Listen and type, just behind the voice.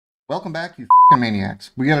Welcome back, you f***ing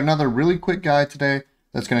maniacs. We got another really quick guide today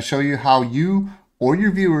that's going to show you how you or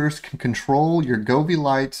your viewers can control your Govee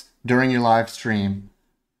lights during your live stream.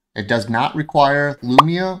 It does not require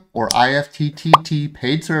Lumia or IFTTT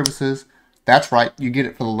paid services. That's right, you get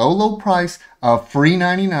it for the low price of free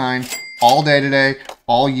 $99 all day today,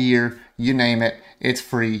 all year, you name it. It's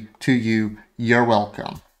free to you. You're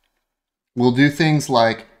welcome. We'll do things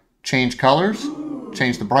like change colors,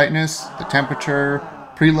 change the brightness, the temperature,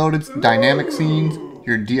 preloaded dynamic scenes,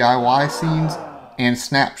 your DIY scenes, and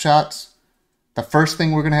snapshots. The first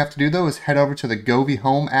thing we're going to have to do though is head over to the Govee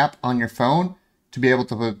Home app on your phone to be able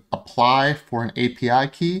to apply for an API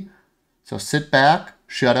key. So sit back,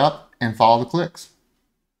 shut up, and follow the clicks.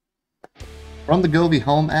 From the Govee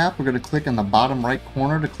Home app, we're going to click in the bottom right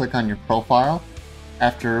corner to click on your profile.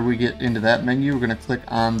 After we get into that menu, we're going to click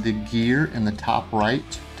on the gear in the top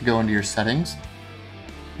right to go into your settings.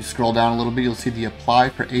 You scroll down a little bit, you'll see the Apply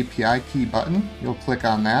for API Key button. You'll click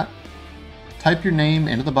on that. Type your name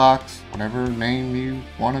into the box, whatever name you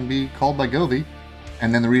want to be called by Govee.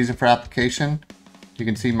 And then the reason for application. You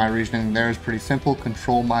can see my reasoning there is pretty simple.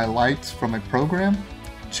 Control my lights from a program.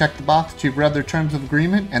 Check the box that you've read their terms of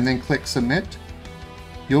agreement and then click Submit.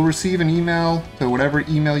 You'll receive an email to whatever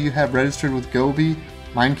email you have registered with Govee.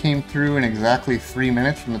 Mine came through in exactly 3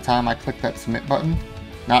 minutes from the time I clicked that Submit button.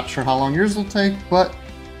 Not sure how long yours will take, but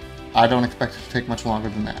I don't expect it to take much longer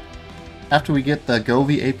than that. After we get the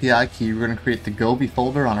Govee API key, we're going to create the Govee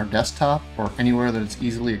folder on our desktop or anywhere that it's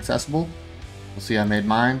easily accessible. You'll see I made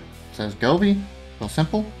mine. It says Govee, real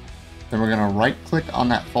simple. Then we're going to right click on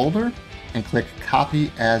that folder and click Copy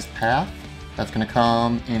as Path. That's going to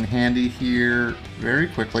come in handy here very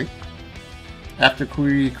quickly. After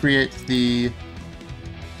we create the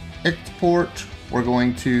export, we're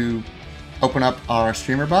going to open up our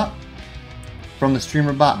Streamer.bot. From the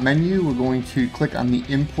Streamer.bot menu, we're going to click on the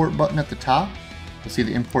import button at the top. You'll see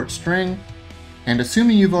the import string. And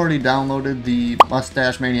assuming you've already downloaded the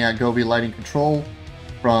Mustache Maniac Govee lighting control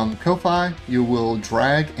from Ko-Fi, you will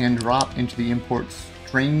drag and drop into the import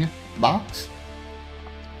string box.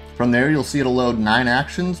 From there, you'll see it'll load 9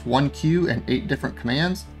 actions, 1 queue, and 8 different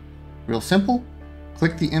commands. Real simple.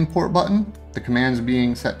 Click the import button. The commands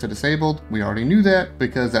being set to disabled. We already knew that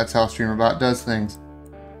because that's how Streamer.bot does things.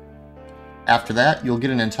 After that, you'll get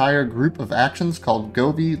an entire group of actions called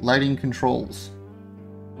Govee Lighting Controls.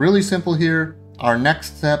 Really simple here. Our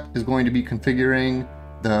next step is going to be configuring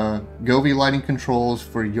the Govee lighting controls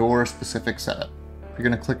for your specific setup. You're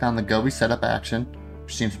going to click on the Govee setup action,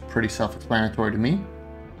 which seems pretty self-explanatory to me.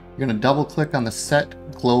 You're going to double click on the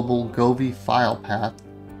Set Global Govee File Path,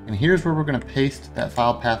 and here's where we're going to paste that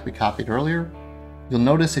file path we copied earlier. You'll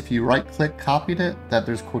notice if you right click copied it that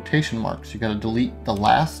there's quotation marks. You got to delete the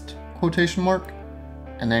last quotation mark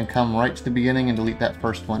and then come right to the beginning and delete that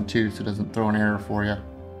first one too so it doesn't throw an error for you.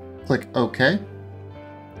 Click OK.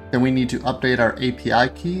 Then we need to update our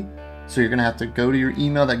API key. So you're going to have to go to your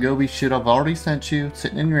email that Govee should have already sent you,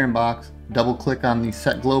 sitting in your inbox, double click on the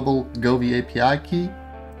Set Global Govee API key,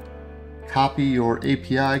 copy your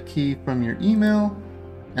API key from your email,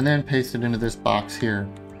 and then paste it into this box here.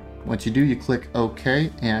 Once you do, you click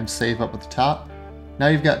OK and save up at the top. Now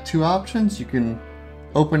you've got 2 options. You can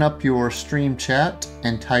open up your stream chat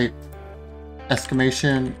and type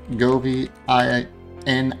exclamation Govee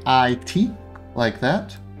INIT like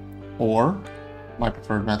that, or my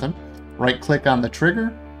preferred method, right click on the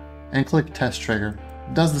trigger and click test trigger.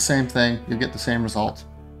 It does the same thing, you'll get the same result.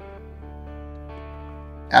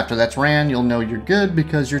 After that's ran, you'll know you're good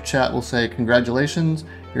because your chat will say, congratulations,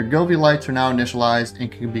 your Govee lights are now initialized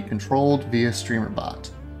and can be controlled via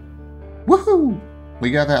Streamer.bot. Woohoo!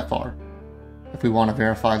 We got that far. If we want to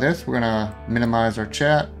verify this, we're going to minimize our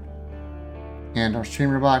chat and our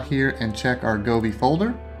Streamer.bot here and check our Govee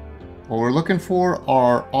folder. What we're looking for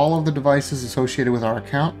are all of the devices associated with our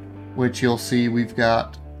account, which you'll see we've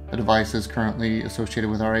got the devices currently associated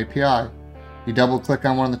with our API. You double click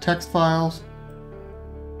on one of the text files,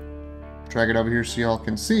 drag it over here so y'all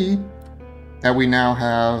can see that we now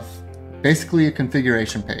have basically a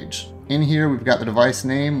configuration page. In here we've got the device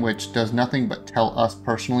name, which does nothing but tell us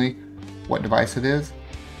personally what device it is,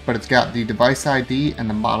 but it's got the device ID and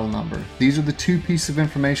the model number. These are the 2 pieces of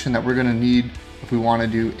information that we're going to need if we want to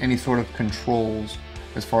do any sort of controls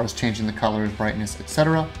as far as changing the colors, brightness,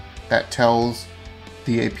 etc. That tells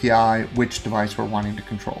the API which device we're wanting to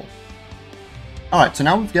control. Alright, so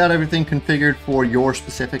now we've got everything configured for your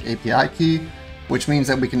specific API key, which means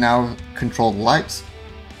that we can now control the lights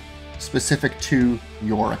specific to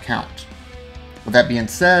your account. With that being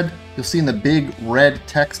said, you'll see in the big red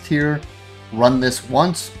text here, run this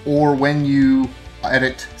once, or when you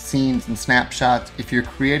edit scenes and snapshots. If you're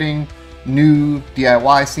creating new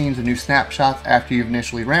DIY scenes or new snapshots after you've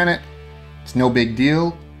initially ran it, it's no big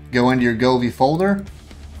deal. Go into your Govee folder,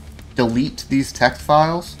 delete these text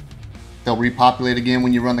files. They'll repopulate again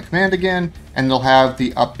when you run the command again, and they'll have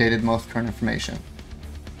the updated most current information.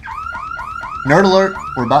 Nerd alert,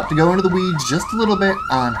 we're about to go into the weeds just a little bit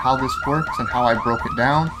on how this works and how I broke it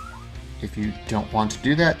down. If you don't want to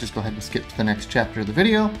do that, just go ahead and skip to the next chapter of the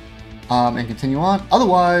video and continue on.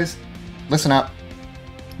 Otherwise, listen up.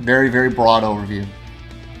 Very, very broad overview.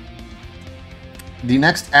 The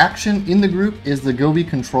next action in the group is the Govee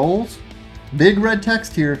controls. Big red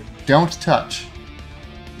text here, don't touch.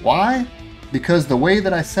 Why? Because the way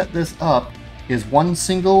that I set this up is one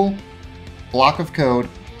single block of code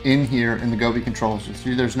in here in the Govee controls.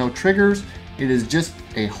 There's no triggers, it is just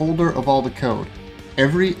a holder of all the code.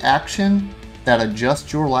 Every action that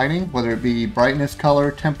adjusts your lighting, whether it be brightness,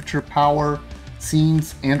 color, temperature, power,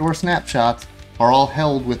 scenes, and or snapshots, are all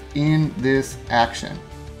held within this action.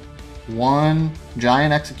 One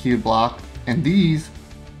giant execute block, and these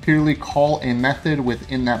purely call a method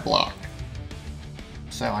within that block.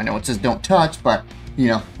 So I know it says don't touch, but you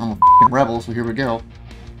know, I'm a f***ing rebel, so here we go.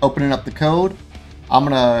 Opening up the code. I'm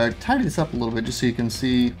gonna tidy this up a little bit just so you can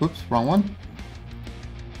see, whoops, wrong one.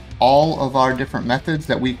 All of our different methods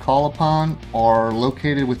that we call upon are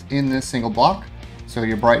located within this single block. So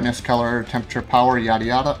your brightness, color, temperature, power, yada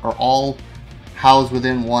yada are all housed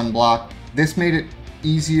within one block. This made it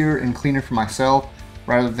easier and cleaner for myself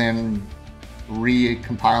rather than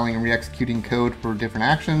recompiling and re-executing code for different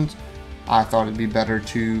actions. I thought it'd be better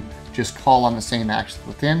to just call on the same actions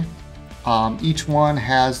within. Each one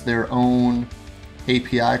has their own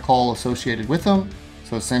API call associated with them.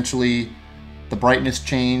 So essentially, the brightness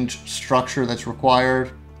change structure that's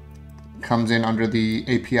required comes in under the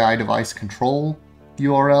API device control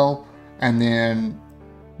URL, and then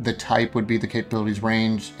the type would be the capabilities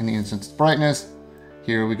range in the instance of brightness.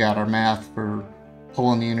 Here we got our math for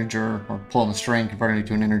pulling the integer or pulling the string, converting it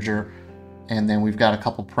to an integer, and then we've got a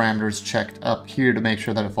couple parameters checked up here to make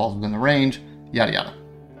sure that it falls within the range, yada yada.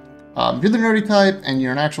 If you're the nerdy type and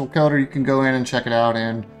you're an actual coder, you can go in and check it out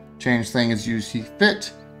and change things as you see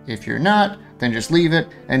fit. If you're not, then just leave it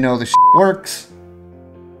and know the shit works.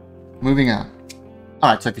 Moving on.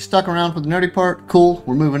 Alright, so if you stuck around for the nerdy part, cool,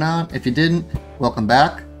 we're moving on. If you didn't, welcome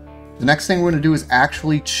back. The next thing we're going to do is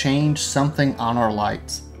actually change something on our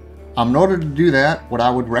lights. In order to do that, what I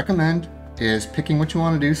would recommend is picking what you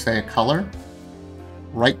want to do, say a color,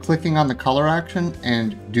 right-clicking on the color action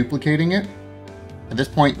and duplicating it. At this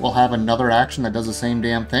point, we'll have another action that does the same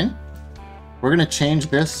damn thing. We're going to change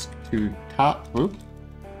this to top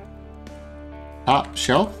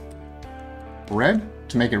shelf red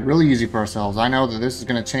to make it really easy for ourselves. I know that this is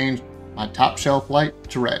going to change my top shelf light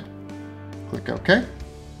to red. Click OK.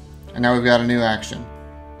 And now we've got a new action.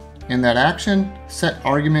 In that action, set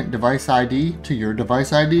argument device ID to your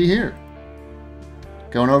device ID here.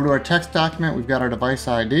 Going over to our text document, we've got our device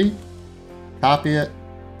ID. Copy it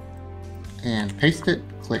and paste it.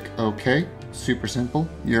 Click OK. Super simple.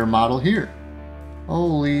 Your model here.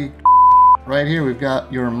 Holy right here, we've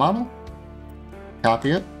got your model.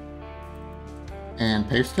 Copy it and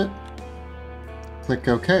paste it. Click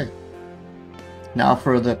OK. Now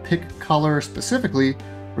for the pick color specifically,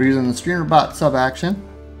 we're using the Streamer.bot sub action.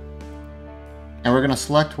 And we're going to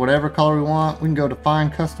select whatever color we want. We can go define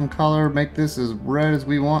custom color, make this as red as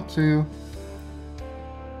we want to.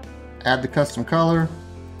 Add the custom color,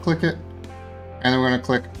 click it, and then we're going to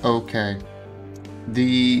click OK.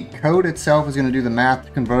 The code itself is going to do the math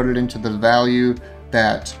to convert it into the value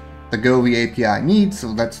that the Govee API needs,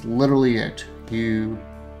 so that's literally it. You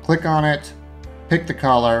click on it, pick the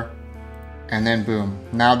color, and then boom.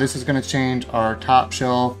 Now this is going to change our top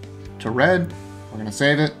shelf to red. We're going to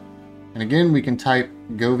save it. And again, we can type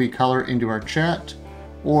Govee color into our chat,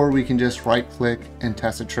 or we can just right click and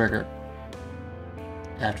test a trigger.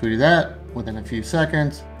 After we do that, within a few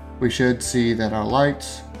seconds, we should see that our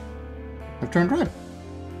lights have turned red.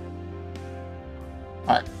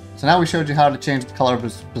 Alright, so now we showed you how to change the color of a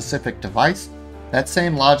specific device. That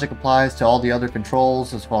same logic applies to all the other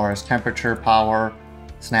controls as far as temperature, power,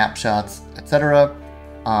 snapshots, etc.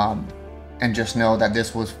 And just know that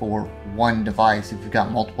this was for one device. If you've got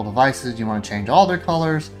multiple devices, you want to change all their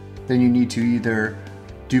colors, then you need to either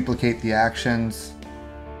duplicate the actions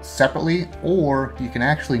separately, or you can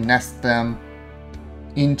actually nest them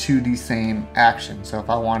into the same action. So if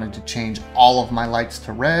I wanted to change all of my lights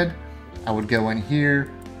to red, I would go in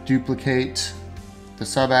here, duplicate the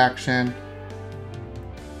sub action,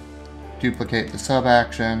 duplicate the sub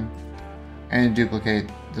action, and duplicate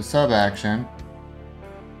the sub action.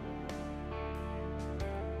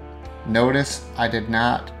 Notice I did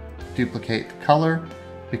not duplicate the color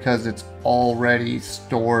because it's already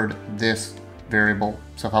stored this variable.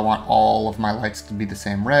 So if I want all of my lights to be the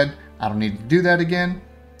same red, I don't need to do that again.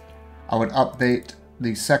 I would update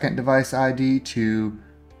the second device ID to,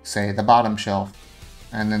 say, the bottom shelf,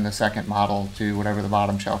 and then the second model to whatever the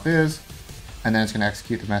bottom shelf is, and then it's going to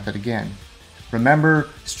execute the method again. Remember,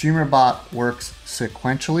 Streamer.bot works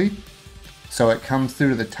sequentially, so it comes through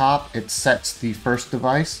to the top, it sets the first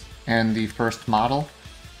device and the first model,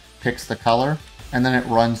 picks the color, and then it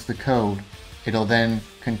runs the code. It'll then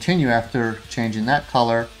continue after changing that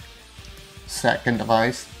color, second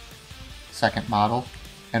device, second model,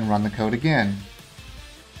 and run the code again.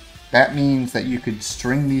 That means that you could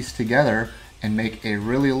string these together and make a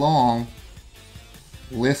really long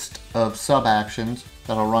list of sub-actions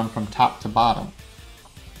that'll run from top to bottom.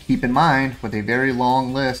 Keep in mind, with a very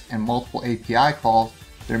long list and multiple API calls,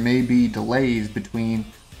 there may be delays between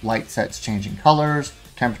light sets changing colors,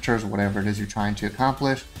 temperatures, whatever it is you're trying to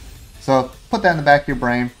accomplish. So put that in the back of your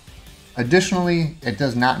brain. Additionally, it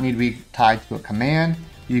does not need to be tied to a command.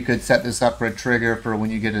 You could set this up for a trigger for when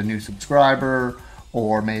you get a new subscriber,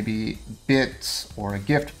 or maybe bits, or a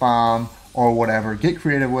gift bomb, or whatever. Get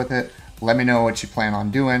creative with it. Let me know what you plan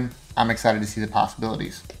on doing. I'm excited to see the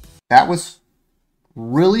possibilities. That was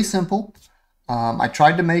really simple. I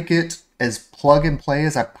tried to make it as plug and play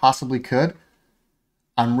as I possibly could.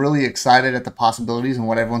 I'm really excited at the possibilities and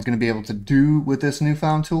what everyone's going to be able to do with this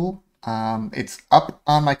newfound tool. It's up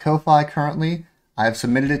on my Ko-Fi currently. I've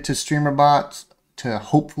submitted it to Streamer.bot to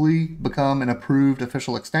hopefully become an approved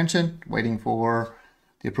official extension. Waiting for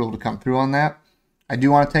the approval to come through on that. I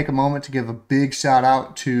do want to take a moment to give a big shout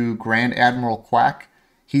out to Grand Admiral Quack.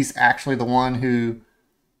 He's actually the one who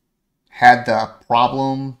had the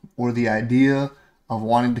problem or the idea of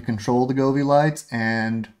wanting to control the Govee lights,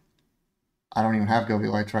 and I don't even have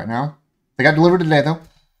Govee lights right now. They got delivered today though.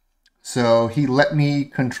 So he let me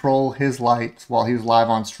control his lights while he was live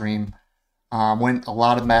on stream. Went a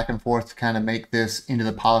lot of back and forth to kind of make this into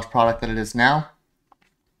the polished product that it is now.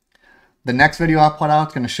 The next video I'll put out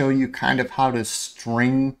is going to show you kind of how to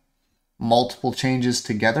string multiple changes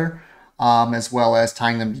together, as well as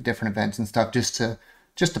tying them to different events and stuff, just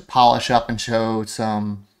to polish up and show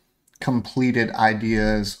some completed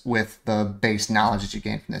ideas with the base knowledge that you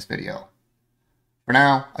gained from this video. For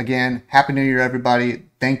now, again, Happy New Year, everybody.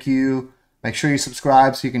 Thank you. Make sure you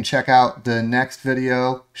subscribe so you can check out the next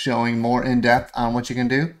video showing more in depth on what you can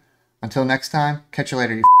do. Until next time, catch you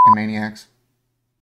later, you f***ing maniacs.